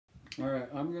Alright,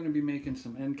 I'm going to be making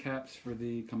some end caps for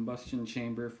the combustion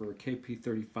chamber for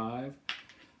kP35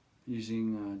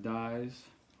 using dies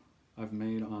I've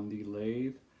made on the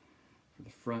lathe for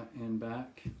the front and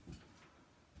back.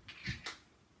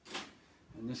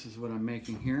 And this is what I'm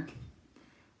making here,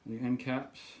 the end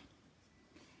caps.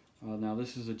 Now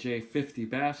this is a J50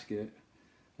 basket,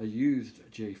 a used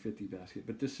J50 basket,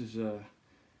 but this is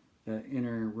that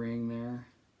inner ring there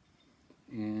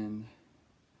and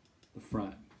the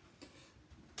front.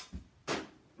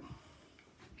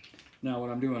 Now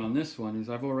what I'm doing on this one is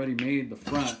I've already made the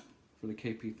front for the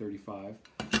kP35.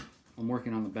 I'm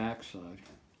working on the back side,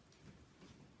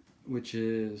 which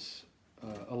is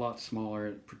a lot smaller.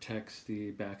 It protects the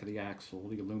back of the axle,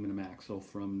 the aluminum axle,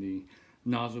 from the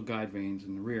nozzle guide vanes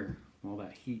in the rear, all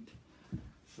that heat.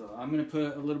 So I'm going to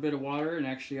put a little bit of water, and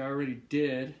actually I already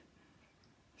did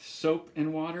soap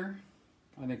and water.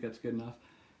 I think that's good enough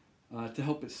to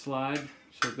help it slide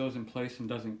so it goes in place and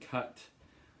doesn't cut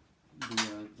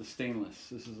the stainless.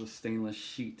 This is a stainless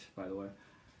sheet, by the way.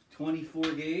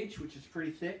 24 gauge, which is pretty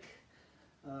thick.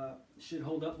 Should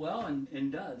hold up well,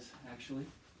 and does, actually.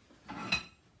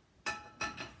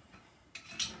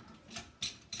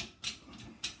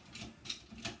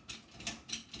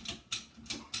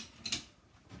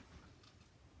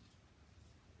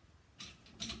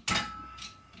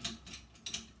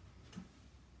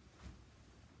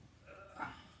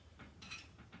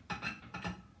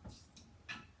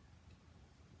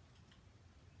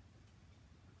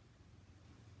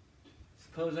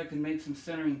 Suppose I can make some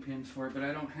centering pins for it, but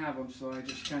I don't have them, so I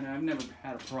just kind of, I've never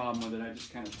had a problem with it. I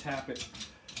just kind of tap it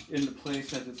into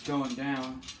place as it's going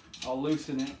down. I'll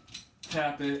loosen it,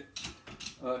 tap it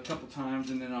a couple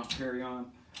times, and then I'll carry on.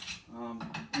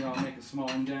 You know, I'll make a small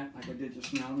indent like I did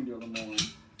just now. Let me do a little more.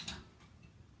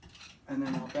 And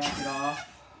then I'll back it off,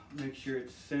 make sure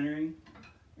it's centering,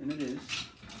 and it is.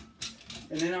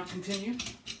 And then I'll continue.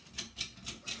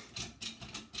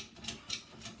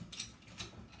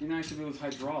 It'd be nice if it was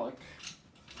hydraulic,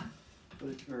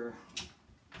 but or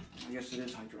I guess it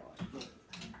is hydraulic, but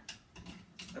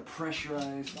a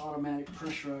pressurized, automatic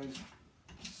pressurized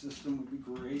system would be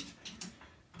great.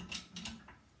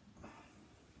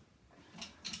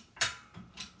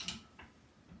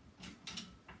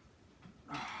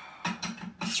 I'm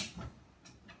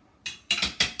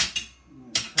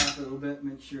going to tap it a little bit,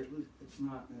 make sure it's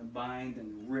not going to bind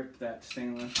and rip that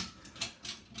stainless,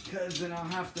 because then I'll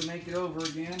have to make it over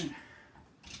again.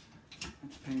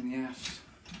 That's a pain in the ass.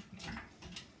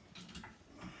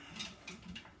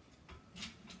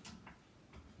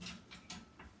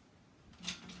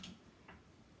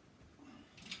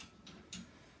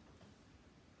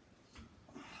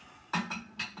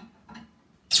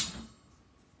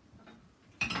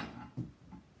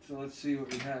 So let's see what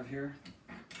we have here.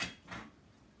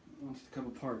 It wants to come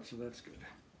apart, so that's good.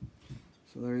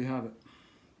 So there you have it.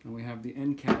 And we have the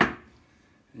end cap,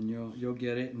 and you'll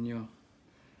get it, and you'll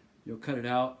cut it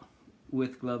out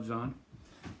with gloves on.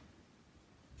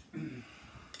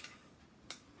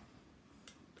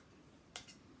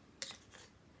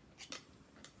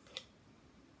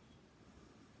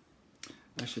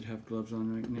 I should have gloves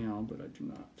on right now, but I do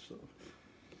not. So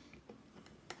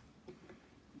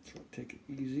I'll take it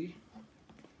easy.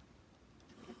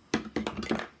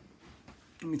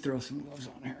 Let me throw some gloves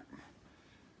on here.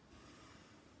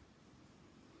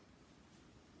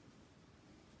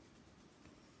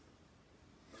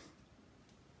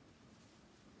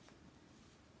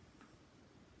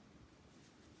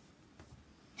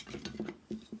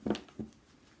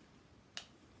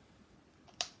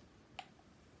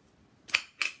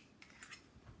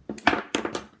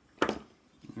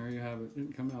 There you have it.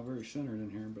 Didn't come out very centered in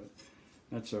here, but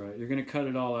that's all right. You're going to cut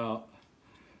it all out,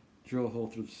 drill a hole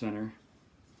through the center,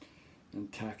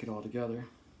 and tack it all together.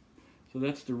 So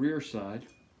that's the rear side,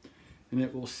 and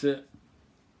it will sit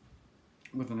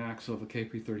with an axle of a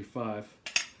kP35.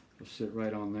 It'll sit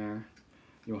right on there.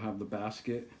 You'll have the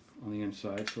basket on the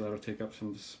inside, so that'll take up some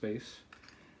of the space,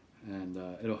 and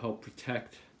it'll help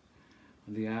protect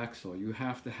the axle. You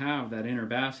have to have that inner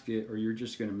basket, or you're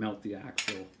just going to melt the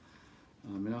axle.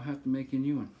 And I'll have to make a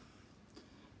new one.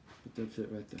 But that's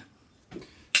it right there.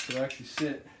 So it'll actually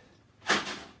sit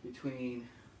between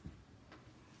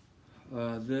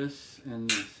this and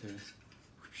this here.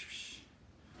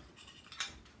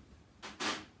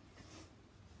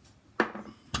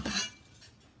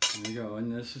 There you go.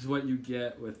 And this is what you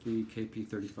get with the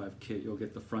kP35 kit. You'll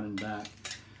get the front and back.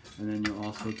 And then you'll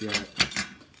also get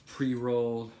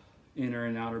pre-rolled inner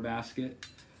and outer basket.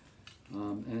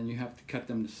 And you have to cut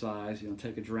them to size. You know,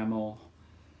 take a Dremel,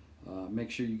 make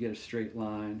sure you get a straight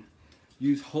line.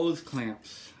 Use hose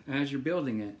clamps as you're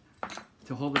building it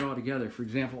to hold it all together. For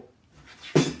example,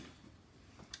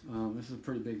 this is a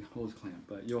pretty big hose clamp,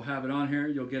 but you'll have it on here,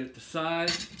 you'll get it to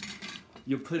size,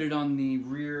 you'll put it on the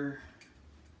rear,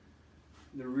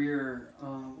 where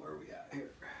are we at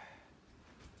here?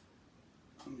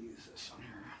 Let me use this on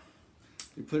here.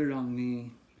 You put it on the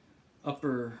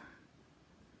upper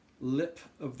lip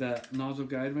of that nozzle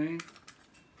guide vane,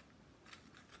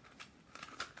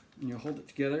 and you'll hold it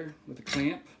together with a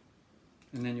clamp,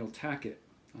 and then you'll tack it.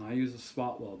 I use a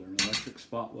spot welder, an electric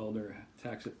spot welder,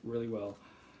 tacks it really well.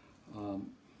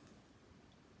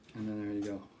 And then there you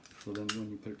go. So then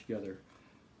when you put it together,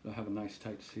 it'll have a nice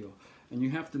tight seal. And you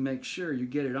have to make sure you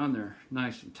get it on there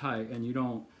nice and tight, and you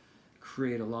don't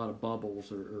create a lot of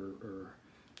bubbles or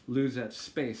lose that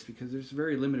space, because there's a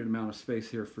very limited amount of space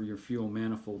here for your fuel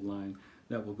manifold line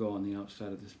that will go on the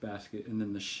outside of this basket, and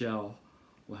then the shell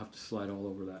will have to slide all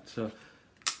over that. So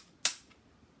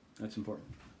that's important.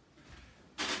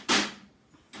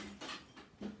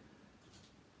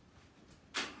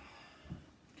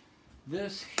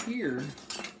 This here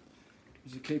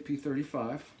is a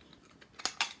kP35,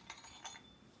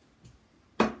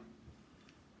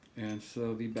 and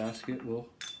so the basket will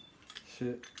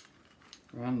sit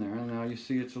around there. And now you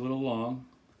see it's a little long.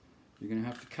 You're going to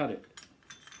have to cut it.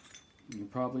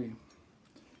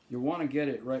 You'll want to get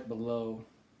it right below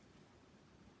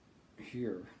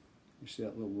here. You see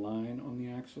that little line on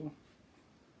the axle?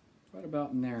 Right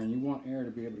about in there, and you want air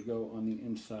to be able to go on the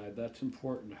inside. That's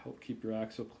important to help keep your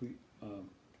axle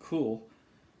cool,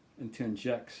 and to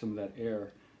inject some of that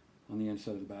air on the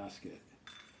inside of the basket.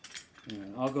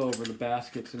 And I'll go over the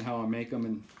baskets and how I make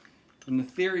them and the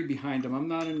theory behind them. I'm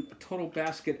not a total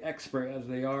basket expert, as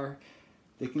they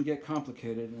can get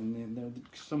complicated and they're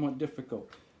somewhat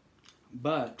difficult,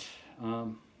 but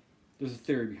there's a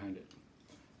theory behind it.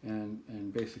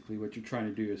 And basically what you're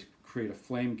trying to do is create a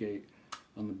flame gate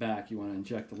on the back. You want to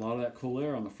inject a lot of that cool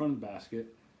air on the front of the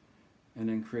basket, and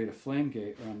then create a flame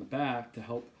gate around the back to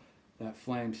help that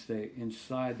flame stay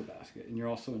inside the basket. And you're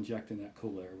also injecting that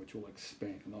cool air, which will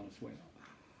expand on its way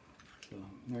out. So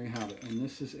there you have it. And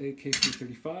this is a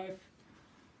kP35,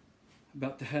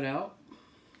 about to head out.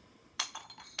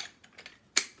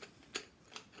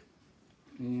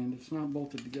 And it's not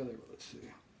bolted together, but let's see.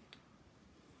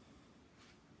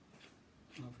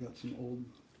 I've got some old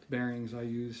bearings I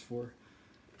use for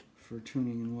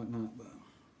tuning and whatnot, but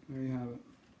there you have it.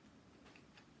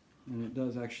 And it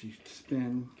does actually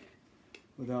spin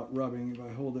without rubbing if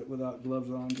I hold it without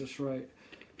gloves on just right.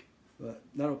 But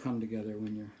that'll come together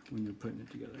when you're putting it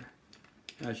together.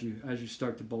 As you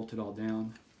start to bolt it all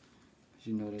down, as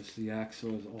you notice, the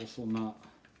axle is also not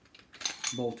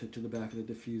bolted to the back of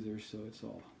the diffuser, so it's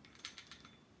all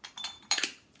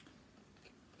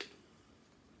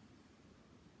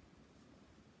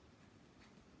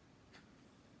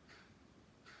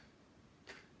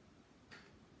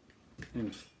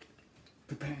anyways.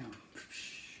 Bam.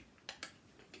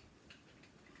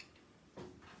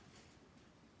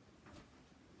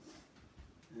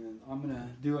 And I'm gonna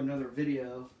do another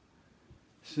video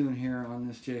soon here on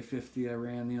this J50 I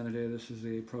ran the other day. This is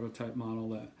a prototype model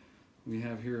that we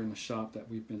have here in the shop that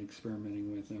we've been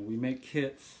experimenting with. And we make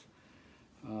kits.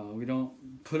 We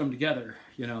don't put them together.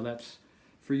 You know, that's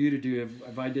for you to do.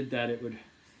 If I did that, it would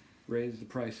raise the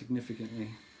price significantly.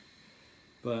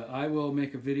 But I will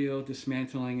make a video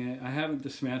dismantling it. I haven't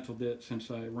dismantled it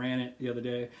since I ran it the other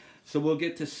day. So we'll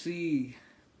get to see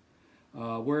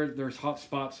where there's hot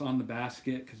spots on the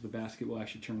basket, because the basket will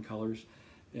actually turn colors.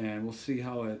 And we'll see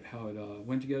how it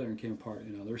went together and came apart.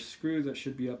 You know, there's screws that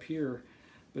should be up here,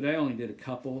 but I only did a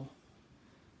couple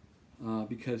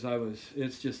because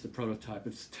it's just a prototype.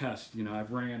 It's a test. You know,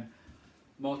 I've ran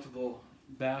multiple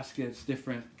baskets,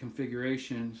 different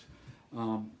configurations,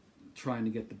 trying to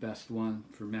get the best one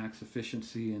for max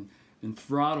efficiency and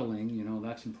throttling. You know,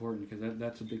 that's important, because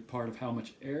that's a big part of how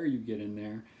much air you get in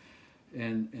there,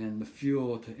 and the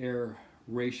fuel to air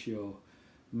ratio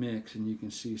mix. And you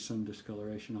can see some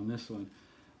discoloration on this one,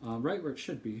 right where it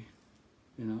should be.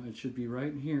 You know, it should be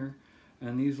right in here,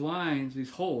 and these lines,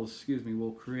 these holes, excuse me,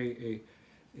 will create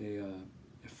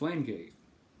a flame gate.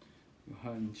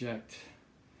 You'll inject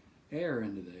air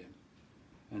into them.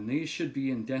 And these should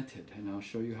be indented, and I'll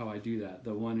show you how I do that.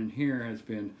 The one in here has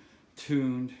been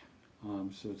tuned,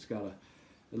 so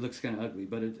it looks kind of ugly,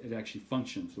 but it actually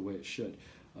functions the way it should.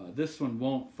 This one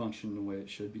won't function the way it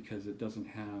should, because it doesn't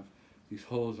have, these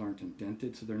holes aren't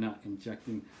indented, so they're not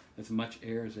injecting as much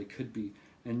air as they could be.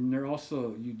 And they're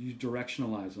also, you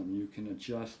directionalize them. You can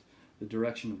adjust the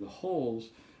direction of the holes,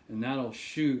 and that'll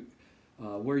shoot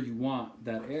where you want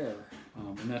that air,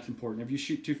 and that's important. If you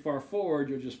shoot too far forward,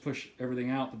 you'll just push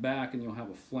everything out the back, and you'll have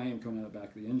a flame coming out the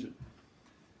back of the engine.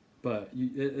 But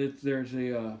there's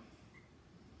a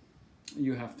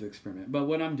you have to experiment. But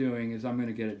what I'm doing is I'm going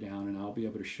to get it down, and I'll be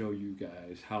able to show you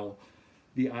guys how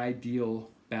the ideal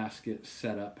basket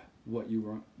setup, what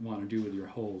you want to do with your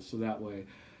holes, so that way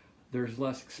there's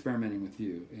less experimenting with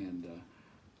you and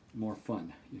more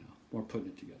fun, you know, more putting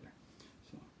it together.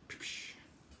 So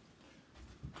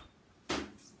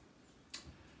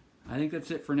I think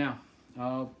that's it for now.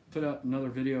 I'll put out another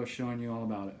video showing you all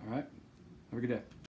about it. All right, have a good day.